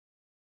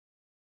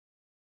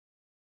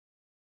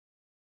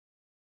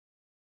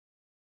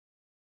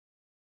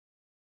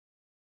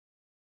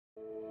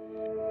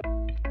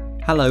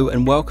Hello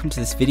and welcome to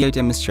this video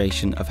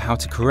demonstration of how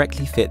to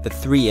correctly fit the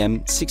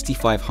 3M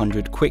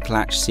 6500 Quick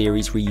Latch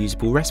Series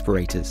Reusable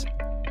Respirators.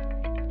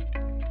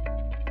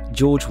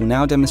 George will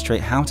now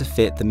demonstrate how to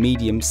fit the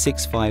medium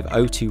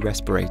 6502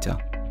 respirator.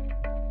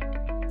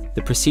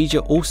 The procedure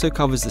also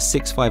covers the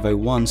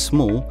 6501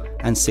 small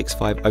and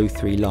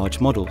 6503 large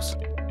models.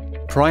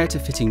 Prior to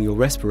fitting your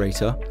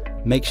respirator,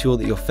 make sure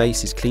that your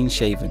face is clean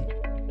shaven.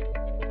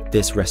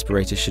 This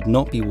respirator should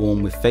not be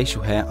worn with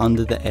facial hair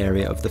under the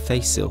area of the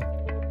face seal.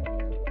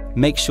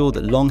 Make sure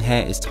that long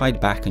hair is tied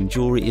back and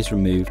jewellery is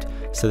removed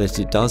so that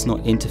it does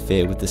not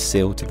interfere with the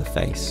seal to the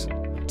face.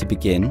 To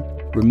begin,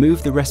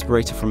 remove the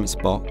respirator from its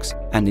box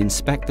and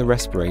inspect the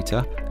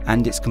respirator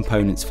and its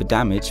components for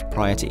damage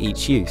prior to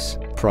each use.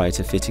 Prior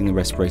to fitting the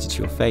respirator to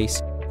your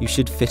face, you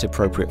should fit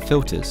appropriate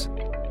filters.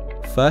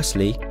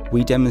 Firstly,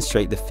 we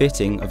demonstrate the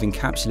fitting of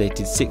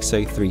encapsulated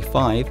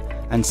 6035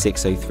 and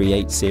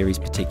 6038 series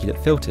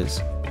particulate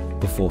filters.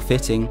 Before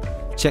fitting,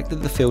 check that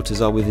the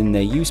filters are within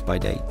their use by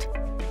date.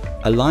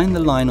 Align the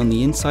line on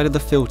the inside of the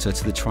filter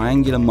to the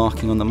triangular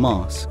marking on the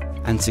mask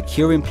and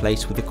secure in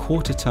place with a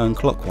quarter turn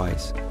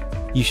clockwise.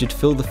 You should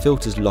feel the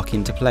filters lock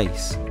into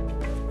place.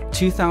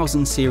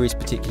 2000 series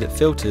particulate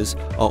filters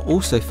are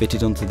also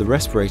fitted onto the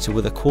respirator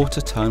with a quarter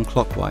turn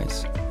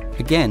clockwise.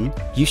 Again,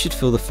 you should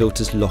feel the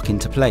filters lock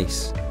into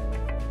place.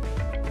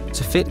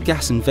 To fit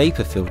gas and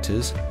vapor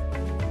filters,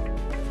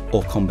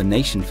 or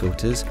combination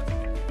filters,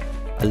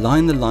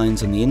 align the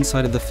lines on the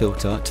inside of the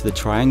filter to the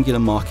triangular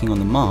marking on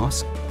the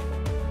mask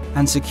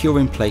and secure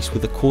in place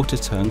with a quarter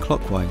turn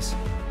clockwise.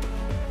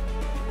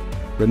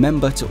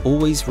 Remember to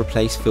always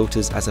replace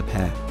filters as a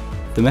pair.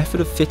 The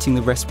method of fitting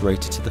the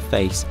respirator to the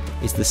face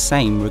is the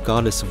same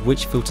regardless of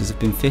which filters have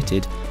been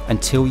fitted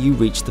until you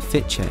reach the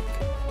fit check.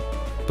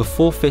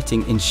 Before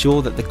fitting,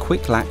 ensure that the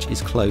quick latch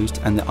is closed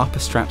and the upper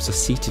straps are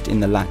seated in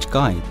the latch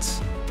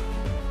guides.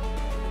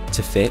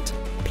 To fit,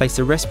 place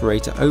the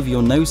respirator over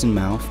your nose and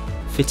mouth,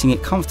 fitting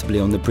it comfortably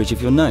on the bridge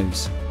of your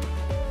nose.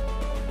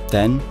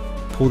 Then,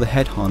 pull the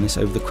head harness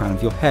over the crown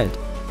of your head.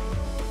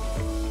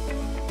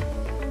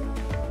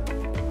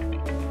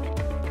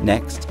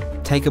 Next,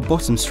 take a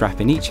bottom strap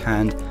in each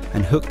hand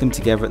and hook them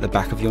together at the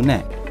back of your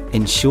neck.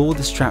 Ensure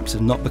the straps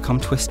have not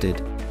become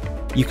twisted.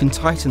 You can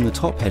tighten the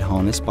top head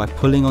harness by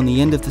pulling on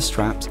the end of the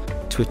straps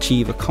to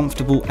achieve a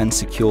comfortable and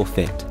secure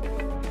fit.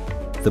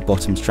 The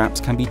bottom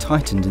straps can be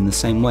tightened in the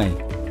same way.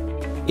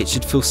 It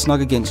should feel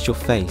snug against your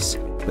face,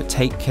 but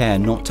take care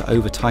not to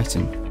over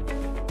tighten.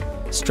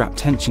 Strap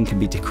tension can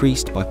be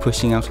decreased by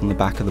pushing out on the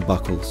back of the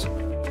buckles.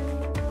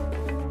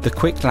 The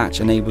quick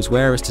latch enables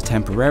wearers to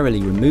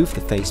temporarily remove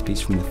the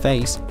facepiece from the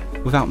face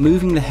without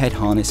moving the head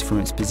harness from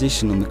its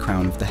position on the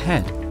crown of the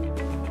head.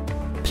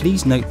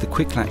 Please note the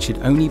quick latch should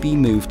only be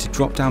moved to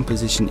drop-down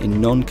position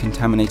in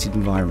non-contaminated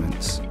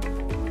environments.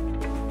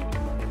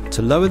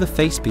 To lower the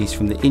facepiece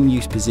from the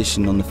in-use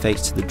position on the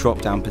face to the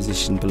drop-down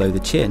position below the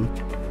chin,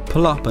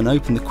 pull up and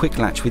open the quick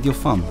latch with your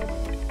thumb.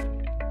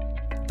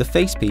 The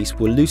facepiece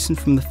will loosen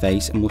from the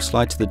face and will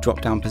slide to the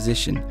drop-down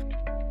position.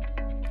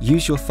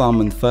 Use your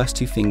thumb and the first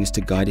two fingers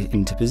to guide it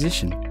into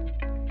position.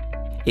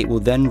 It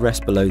will then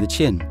rest below the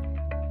chin.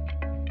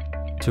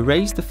 To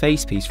raise the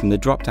facepiece from the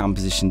drop-down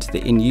position to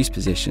the in-use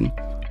position,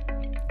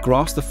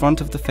 grasp the front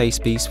of the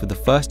facepiece with the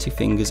first two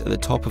fingers at the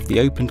top of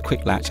the opened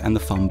quick latch and the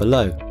thumb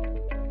below.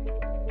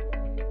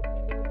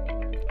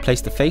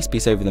 Place the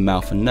facepiece over the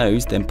mouth and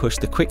nose, then push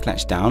the quick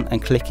latch down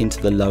and click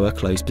into the lower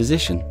closed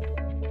position.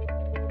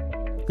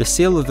 The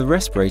seal of the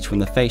respirator on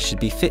the face should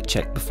be fit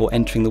checked before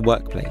entering the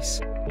workplace.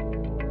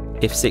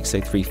 If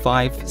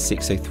 6035,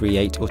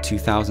 6038 or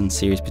 2000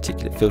 series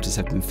particulate filters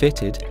have been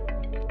fitted,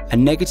 a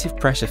negative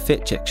pressure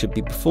fit check should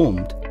be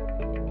performed.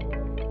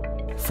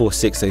 For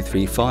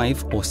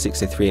 6035 or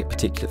 6038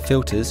 particulate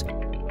filters,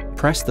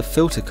 press the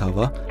filter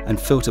cover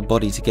and filter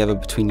body together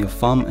between your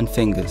thumb and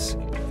fingers.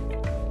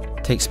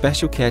 Take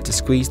special care to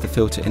squeeze the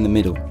filter in the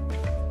middle.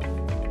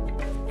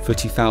 For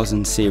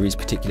 2000 series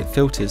particulate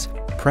filters,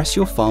 press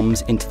your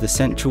thumbs into the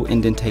central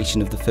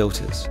indentation of the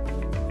filters.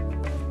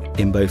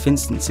 In both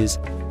instances,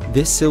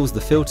 this seals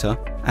the filter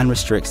and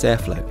restricts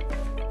airflow.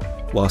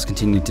 Whilst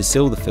continuing to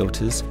seal the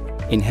filters,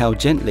 inhale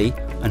gently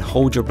and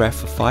hold your breath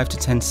for 5 to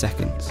 10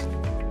 seconds.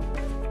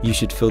 You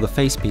should feel the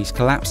facepiece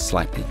collapse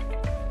slightly.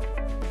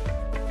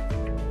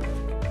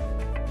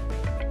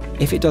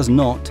 If it does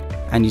not,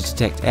 and you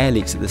detect air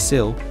leaks at the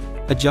seal,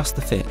 adjust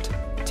the fit,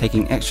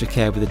 taking extra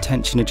care with the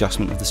tension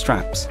adjustment of the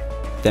straps.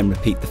 Then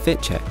repeat the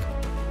fit check.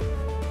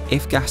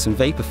 If gas and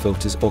vapor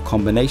filters or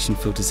combination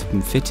filters have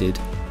been fitted,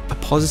 a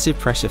positive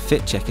pressure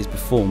fit check is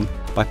performed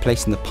by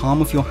placing the palm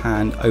of your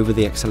hand over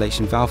the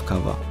exhalation valve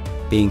cover,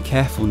 being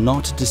careful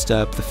not to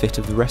disturb the fit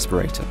of the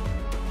respirator.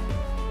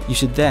 You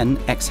should then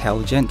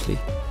exhale gently.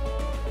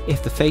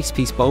 If the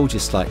facepiece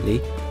bulges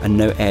slightly and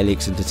no air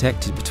leaks are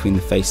detected between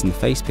the face and the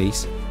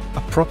facepiece,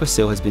 a proper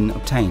seal has been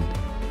obtained.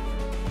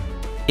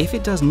 If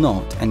it does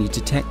not and you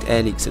detect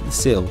air leaks at the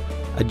seal,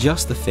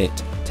 adjust the fit,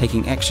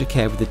 taking extra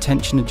care with the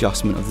tension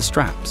adjustment of the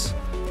straps.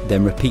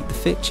 Then repeat the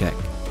fit check.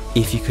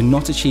 If you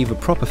cannot achieve a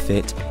proper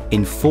fit,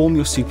 inform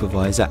your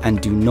supervisor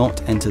and do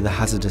not enter the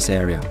hazardous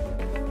area.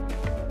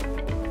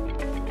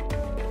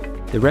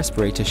 The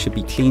respirator should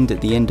be cleaned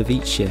at the end of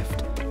each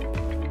shift,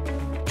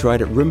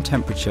 dried at room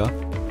temperature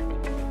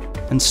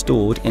and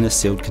stored in a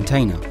sealed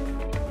container.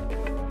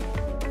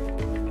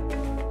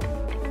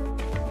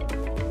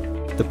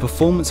 The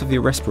performance of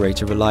your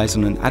respirator relies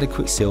on an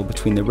adequate seal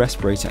between the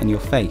respirator and your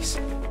face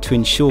to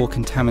ensure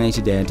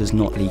contaminated air does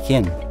not leak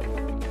in.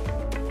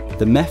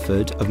 The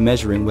method of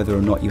measuring whether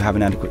or not you have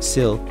an adequate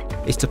seal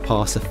is to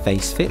pass a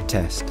face fit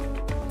test.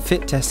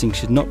 Fit testing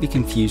should not be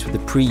confused with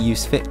a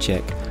pre-use fit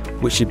check,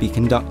 which should be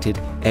conducted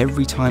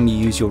every time you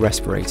use your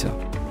respirator.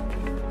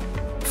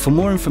 For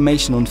more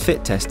information on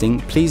fit testing,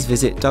 please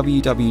visit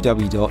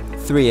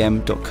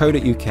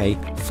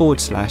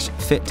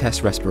www.3m.co.uk/fit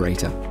test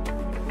respirator.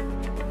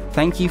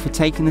 Thank you for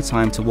taking the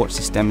time to watch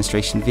this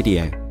demonstration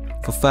video.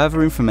 For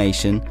further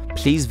information,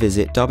 please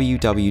visit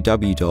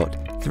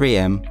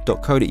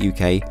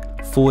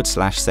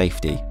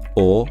www.3m.co.uk/safety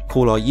or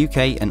call our UK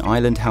and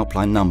Ireland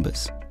helpline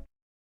numbers.